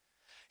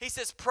 He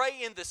says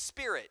pray in the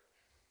Spirit.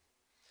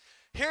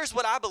 Here's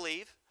what I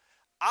believe.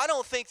 I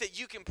don't think that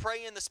you can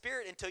pray in the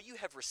Spirit until you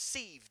have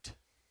received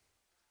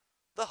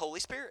the Holy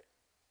Spirit.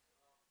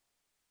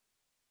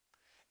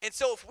 And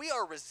so if we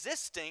are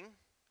resisting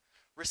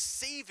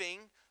receiving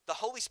the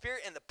Holy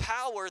Spirit and the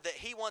power that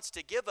he wants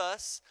to give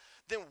us,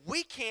 then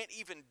we can't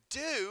even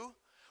do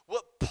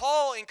what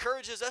Paul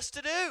encourages us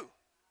to do.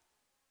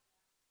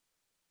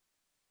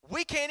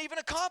 We can't even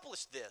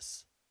accomplish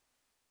this.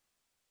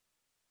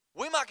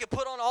 We might get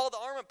put on all the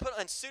armor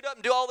and suit up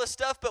and do all this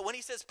stuff, but when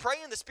he says pray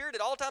in the Spirit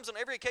at all times on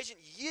every occasion,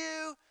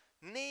 you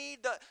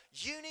need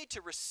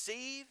to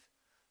receive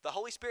the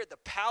Holy Spirit, the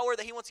power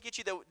that he wants to get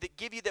you, that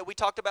give you, that we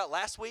talked about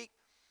last week.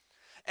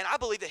 And I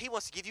believe that he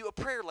wants to give you a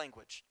prayer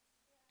language.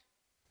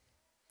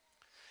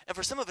 And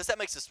for some of us, that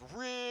makes us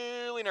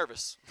really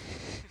nervous.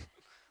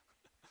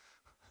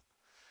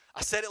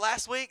 I said it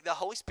last week. The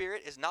Holy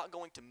Spirit is not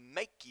going to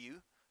make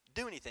you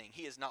do anything.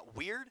 He is not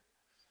weird.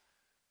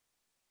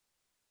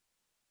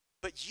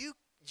 But you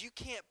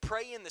can't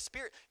pray in the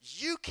Spirit.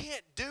 You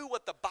can't do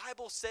what the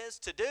Bible says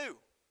to do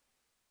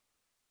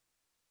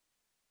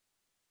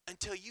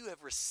until you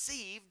have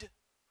received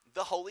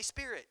the Holy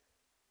Spirit.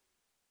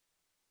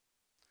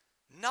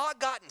 Not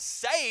gotten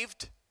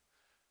saved,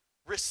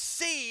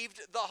 received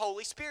the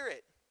Holy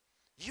Spirit.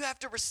 You have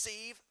to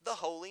receive the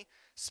Holy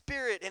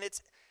Spirit. And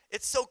it's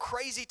so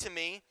crazy to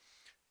me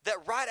that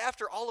right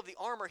after all of the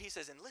armor, he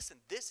says, and listen,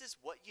 this is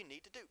what you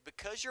need to do.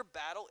 Because your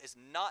battle is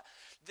not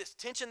this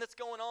tension that's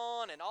going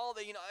on and all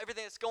the,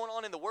 everything that's going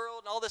on in the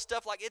world and all this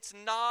stuff. Like, it's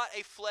not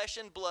a flesh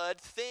and blood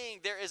thing.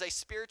 There is a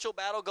spiritual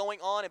battle going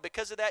on. And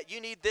because of that,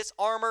 you need this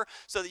armor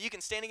so that you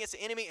can stand against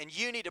the enemy. And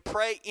you need to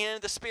pray in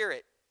the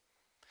Spirit.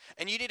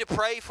 And you need to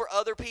pray for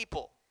other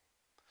people.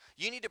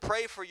 You need to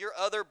pray for your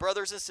other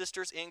brothers and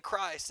sisters in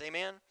Christ.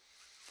 Amen.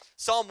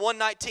 Psalm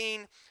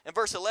 119 and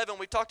verse 11,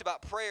 we've talked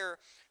about prayer.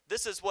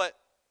 This is what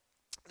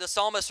the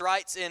psalmist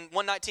writes in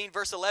 119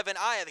 verse 11,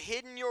 I have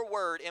hidden your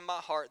word in my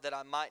heart that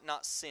I might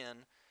not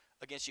sin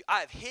against you. I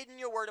have hidden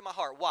your word in my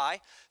heart.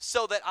 Why?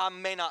 So that I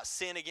may not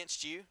sin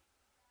against you.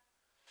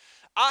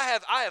 I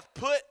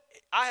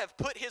have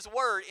put his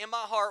word in my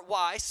heart.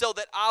 Why? So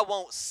that I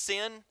won't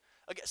sin,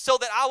 so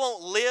that I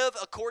won't live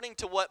according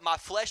to what my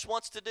flesh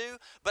wants to do,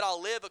 but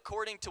I'll live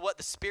according to what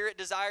the Spirit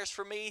desires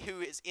for me, who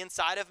is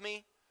inside of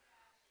me.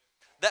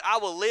 That I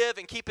will live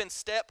and keep in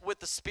step with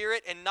the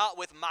Spirit and not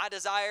with my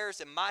desires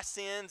and my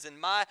sins and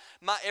my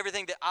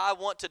everything that I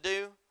want to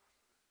do.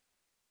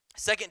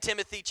 2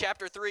 Timothy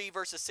chapter 3,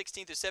 verses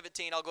 16 through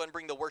 17. I'll go ahead and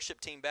bring the worship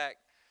team back.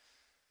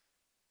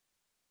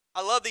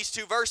 I love these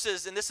two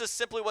verses, and this is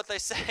simply what they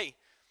say.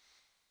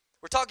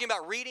 We're talking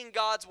about reading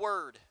God's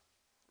word.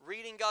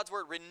 Reading God's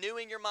word,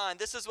 renewing your mind.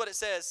 This is what it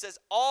says. It says,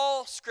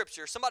 all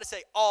Scripture, somebody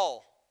say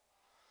all.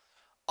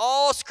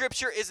 All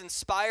Scripture is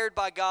inspired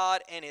by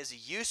God and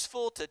is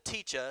useful to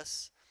teach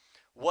us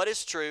what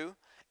is true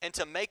and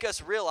to make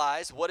us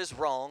realize what is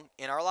wrong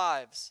in our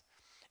lives.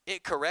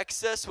 It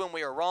corrects us when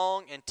we are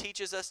wrong and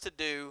teaches us to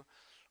do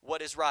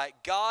what is right.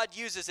 God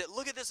uses it.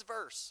 Look at this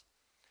verse.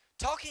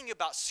 Talking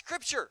about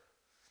Scripture.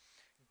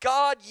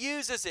 God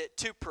uses it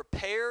to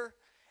prepare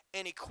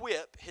and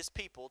equip His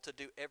people to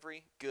do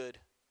every good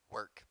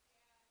work.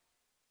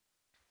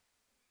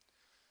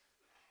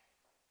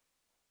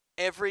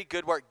 Every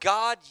good work.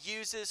 God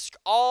uses,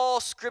 all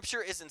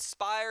Scripture is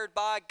inspired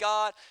by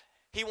God.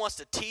 He wants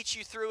to teach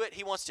you through it.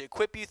 He wants to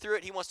equip you through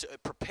it. He wants to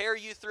prepare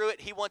you through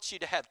it. He wants you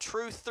to have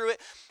truth through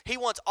it. He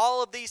wants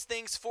all of these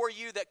things for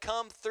you that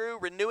come through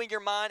renewing your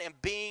mind and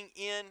being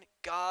in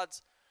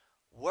God's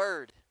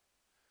Word.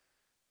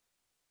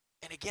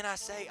 And again, I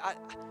say,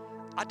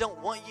 I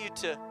don't want you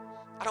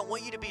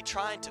to be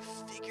trying to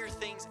figure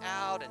things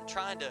out and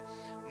trying to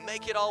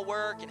make it all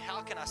work, and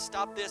how can I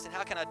stop this, and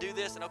how can I do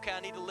this, and okay, I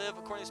need to live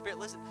according to the Spirit.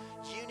 Listen,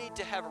 you need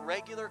to have a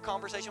regular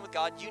conversation with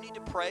God. You need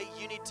to pray.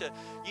 You need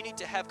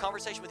to have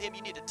conversation with Him.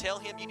 You need to tell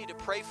Him. You need to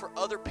pray for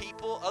other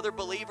people, other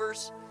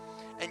believers,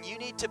 and you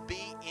need to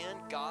be in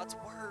God's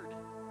Word.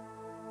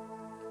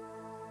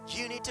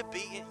 You need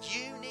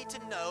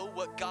to know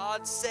what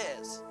God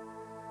says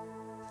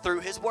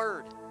through His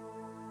Word.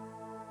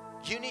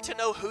 You need to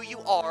know who you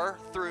are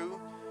through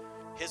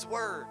His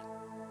Word.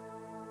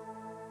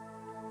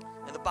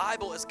 And the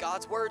Bible is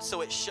God's Word,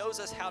 so it shows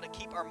us how to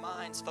keep our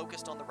minds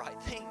focused on the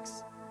right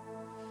things.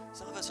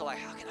 Some of us are like,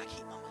 how can I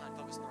keep my mind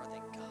focused on the right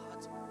thing?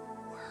 God's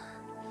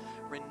Word.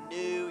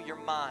 Renew your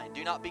mind.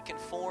 Do not be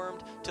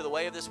conformed to the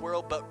way of this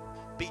world, but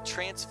be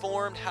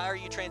transformed. How are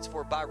you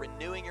transformed? By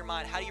renewing your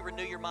mind. How do you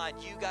renew your mind?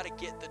 You got to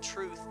get the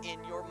truth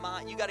in your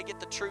mind. You got to get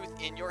the truth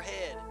in your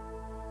head.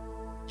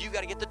 You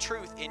got to get the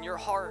truth in your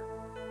heart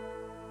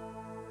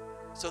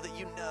so that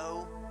you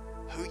know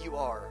who you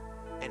are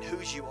and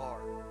whose you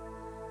are.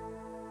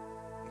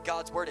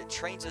 God's Word, it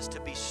trains us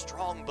to be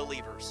strong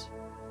believers.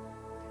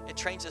 It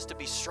trains us to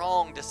be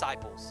strong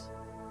disciples.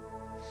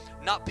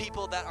 Not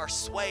people that are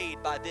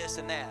swayed by this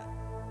and that.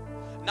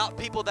 Not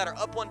people that are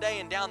up one day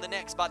and down the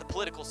next by the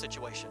political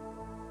situation.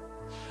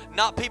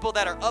 Not people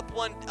that are up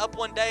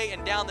one day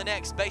and down the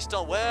next based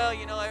on, well,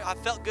 you know, I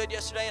felt good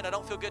yesterday and I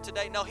don't feel good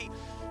today. No,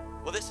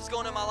 this is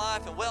going in my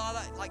life, and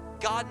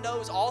God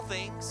knows all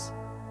things.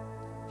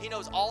 He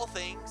knows all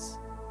things.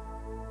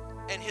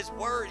 And His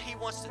Word, He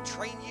wants to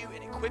train you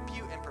and equip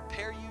you and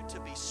prepare you to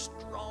be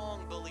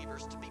strong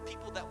believers, to be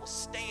people that will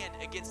stand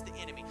against the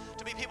enemy,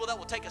 to be people that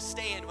will take a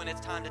stand when it's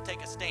time to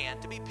take a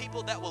stand, to be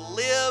people that will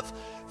live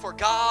for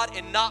God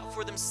and not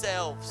for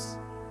themselves.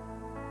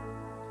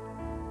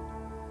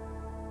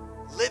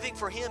 Living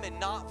for Him and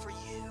not for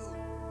you,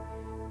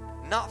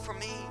 not for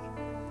me.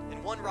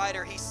 And one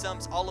writer, he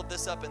sums all of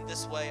this up in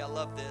this way. I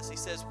love this. He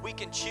says, we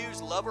can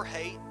choose love or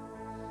hate,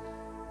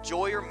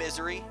 joy or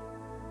misery,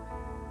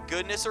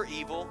 goodness or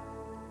evil,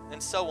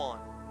 and so on.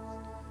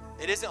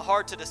 It isn't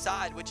hard to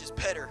decide which is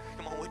better.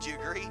 Come on, would you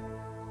agree?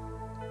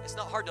 It's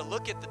not hard to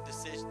look at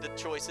the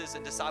choices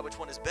and decide which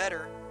one is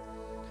better.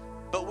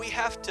 But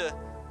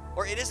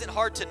it isn't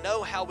hard to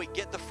know how we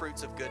get the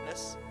fruits of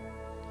goodness.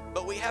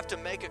 But we have to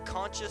make a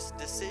conscious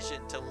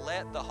decision to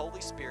let the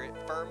Holy Spirit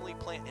firmly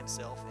plant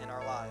Himself in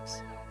our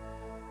lives.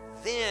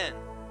 Then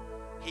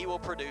He will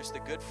produce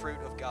the good fruit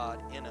of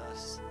God in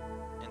us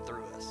and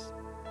through us.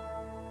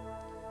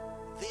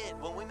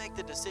 Then, when we make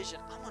the decision,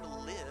 I'm going to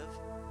live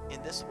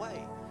in this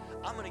way.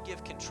 I'm going to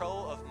give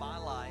control of my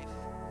life.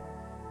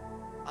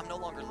 I'm no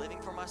longer living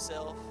for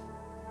myself.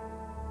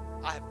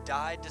 I have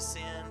died to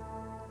sin.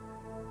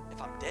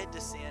 If I'm dead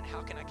to sin,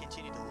 how can I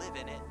continue to live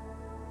in it?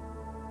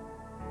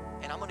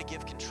 And I'm going to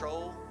give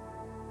control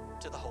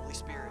to the Holy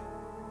Spirit.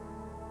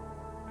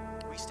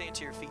 Will you stand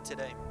to your feet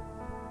today?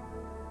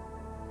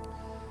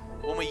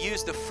 When we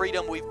use the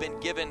freedom we've been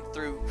given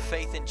through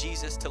faith in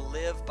Jesus to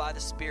live by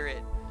the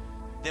Spirit,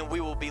 then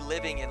we will be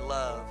living in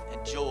love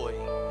and joy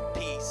and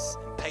peace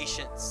and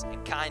patience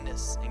and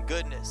kindness and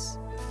goodness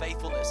and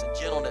faithfulness and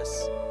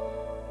gentleness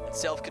and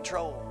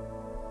self-control.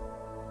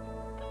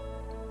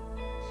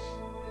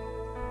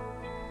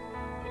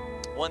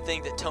 One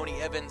thing that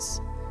Tony Evans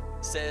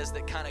says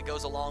that kind of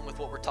goes along with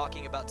what we're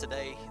talking about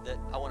today that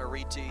I want to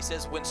read to you. He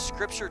says, when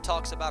Scripture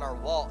talks about our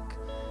walk,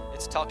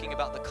 it's talking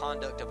about the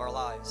conduct of our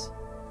lives.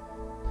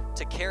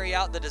 To carry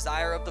out the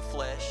desire of the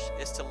flesh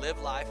is to live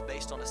life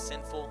based on a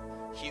sinful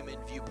human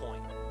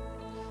viewpoint.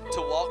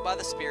 To walk by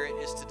the Spirit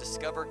is to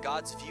discover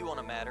God's view on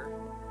a matter,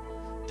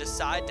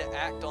 decide to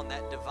act on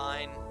that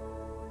divine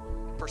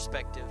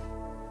perspective,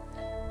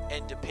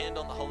 and depend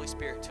on the Holy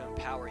Spirit to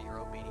empower your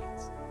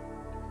obedience.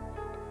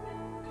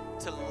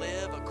 To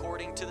live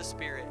according to the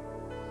Spirit,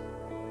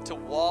 to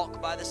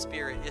walk by the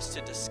Spirit, is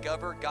to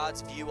discover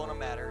God's view on a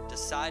matter,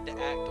 decide to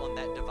act on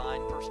that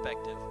divine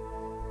perspective,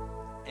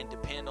 and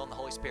depend on the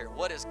Holy Spirit.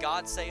 What does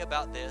God say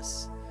about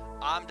this?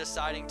 I'm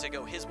deciding to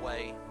go His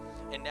way,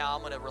 and now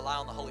I'm going to rely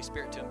on the Holy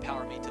Spirit to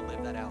empower me to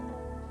live that out.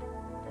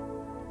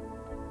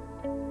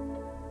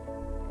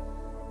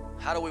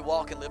 How do we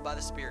walk and live by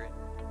the Spirit?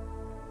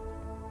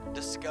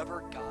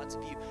 Discover God's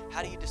view.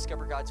 How do you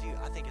discover God's view?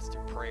 I think it's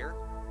through prayer.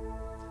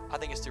 I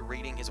think it's through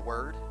reading His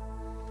Word.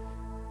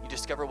 You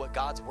discover what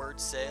God's Word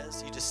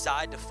says. You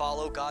decide to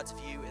follow God's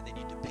view, and then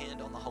you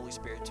depend on the Holy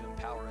Spirit to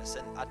empower us.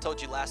 And I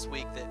told you last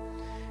week that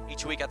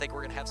each week I think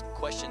we're going to have some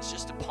questions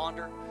just to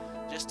ponder,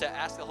 just to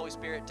ask the Holy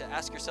Spirit, to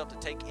ask yourself to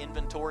take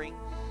inventory.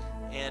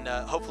 And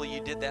hopefully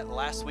you did that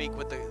last week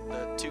with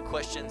the 2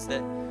 questions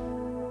that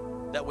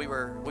we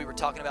were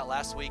talking about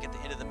last week at the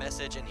end of the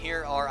message. And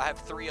I have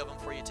 3 of them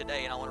for you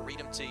today, and I want to read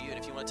them to you. And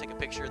if you want to take a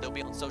picture, they'll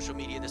be on social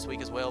media this week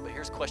as well. But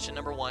here's question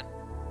number 1.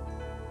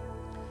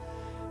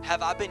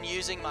 Have I been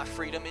using my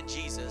freedom in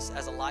Jesus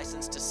as a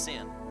license to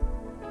sin,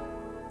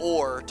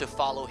 or to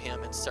follow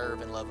Him and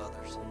serve and love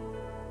others?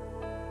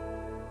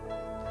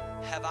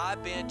 Have I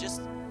been,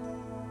 just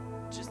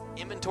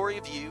inventory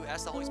of you,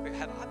 ask the Holy Spirit,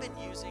 have I been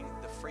using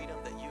the freedom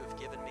that you have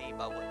given me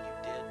by what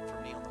you did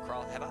for me on the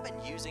cross? Have I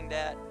been using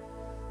that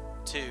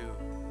to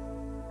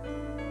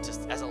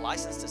just as a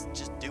license to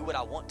just do what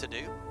I want to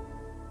do?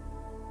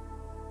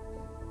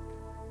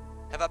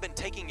 Have I been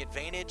taking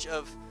advantage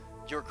of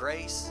your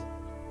grace?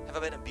 Have I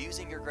been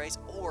abusing your grace?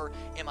 Or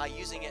am I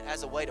using it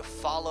as a way to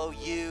follow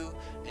you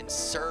and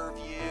serve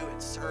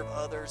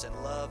others and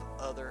love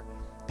other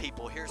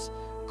people? Here's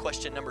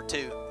question number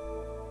 2.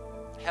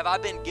 Have I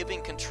been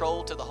giving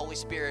control to the Holy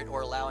Spirit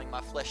or allowing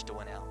my flesh to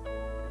win out?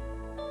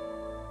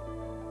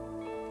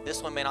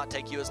 This one may not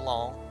take you as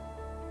long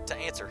to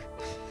answer.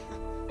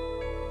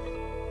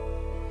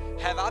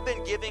 Have I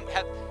been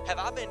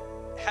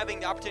having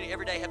the opportunity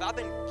every day? Have I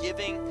been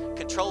giving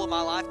control of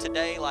my life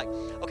today? Like,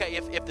 okay,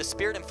 if the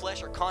Spirit and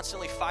flesh are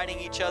constantly fighting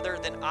each other,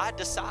 then I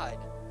decide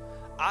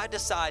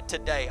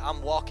today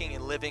I'm walking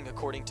and living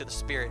according to the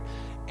Spirit,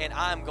 and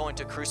I'm going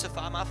to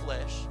crucify my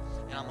flesh,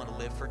 and I'm going to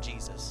live for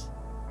Jesus.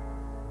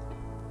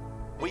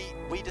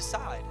 We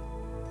decide.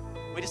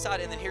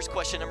 And then here's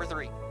question number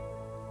 3.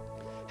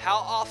 How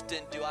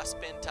often do I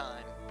spend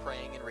time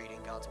praying and reading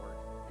God's Word?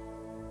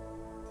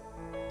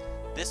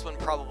 This will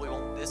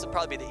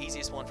probably be the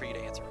easiest one for you to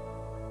answer.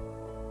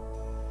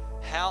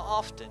 How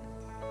often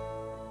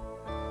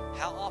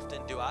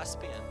do I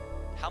spend,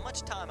 how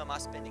much time am I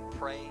spending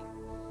praying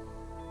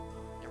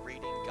and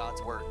reading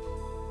God's Word?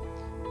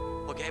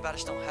 Well, Gabe, I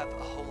just don't have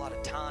a whole lot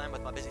of time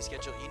with my busy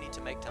schedule. You need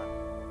to make time.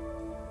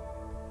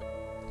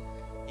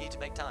 You need to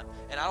make time.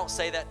 And I don't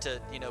say that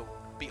to,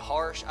 be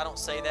harsh. I don't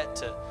say that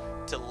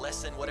to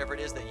lessen whatever it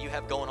is that you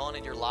have going on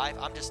in your life.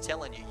 I'm just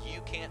telling you,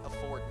 you can't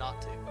afford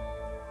not to.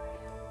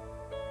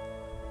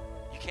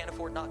 You can't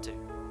afford not to.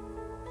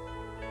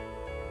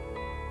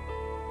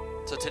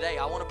 So today,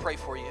 I want to pray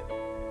for you.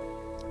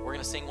 We're going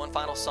to sing one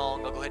final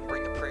song. I'll go ahead and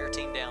bring the prayer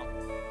team down.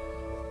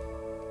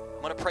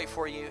 I'm going to pray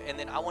for you, and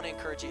then I want to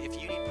encourage you,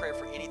 if you need prayer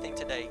for anything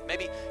today,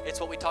 maybe it's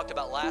what we talked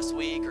about last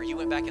week, or you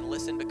went back and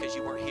listened because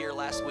you weren't here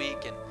last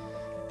week,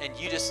 and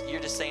you're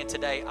just saying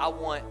today, I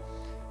want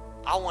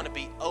to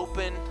be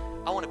open.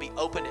 I want to be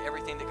open to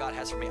everything that God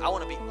has for me. I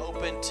want to be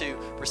open to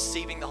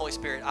receiving the Holy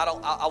Spirit. I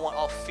want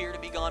all fear to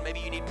be gone. Maybe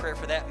you need prayer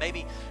for that.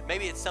 Maybe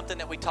it's something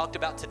that we talked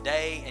about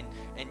today,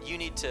 and you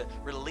need to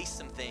release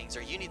some things,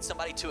 or you need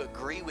somebody to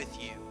agree with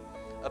you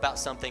about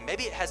something.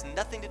 Maybe it has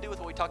nothing to do with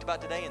what we talked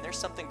about today, and there's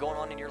something going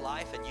on in your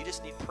life, and you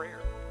just need prayer.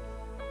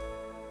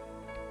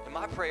 And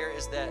my prayer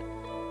is that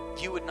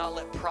you would not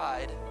let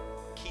pride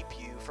keep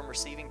you from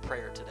receiving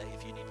prayer today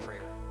if you need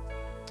prayer.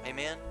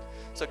 Amen.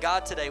 So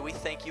God, today we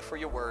thank you for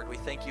your word. We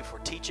thank you for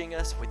teaching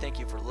us. We thank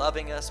you for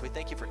loving us. We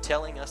thank you for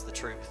telling us the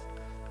truth,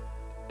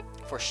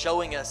 for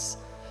showing us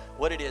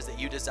what it is that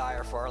you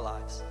desire for our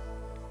lives.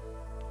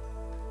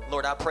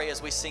 Lord, I pray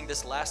as we sing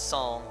this last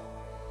song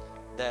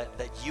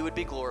that you would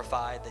be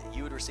glorified, that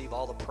you would receive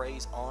all the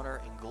praise,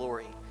 honor, and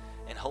glory.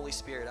 And Holy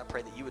Spirit, I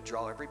pray that you would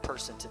draw every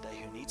person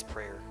today who needs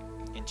prayer.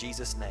 In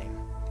Jesus' name,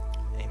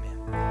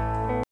 amen.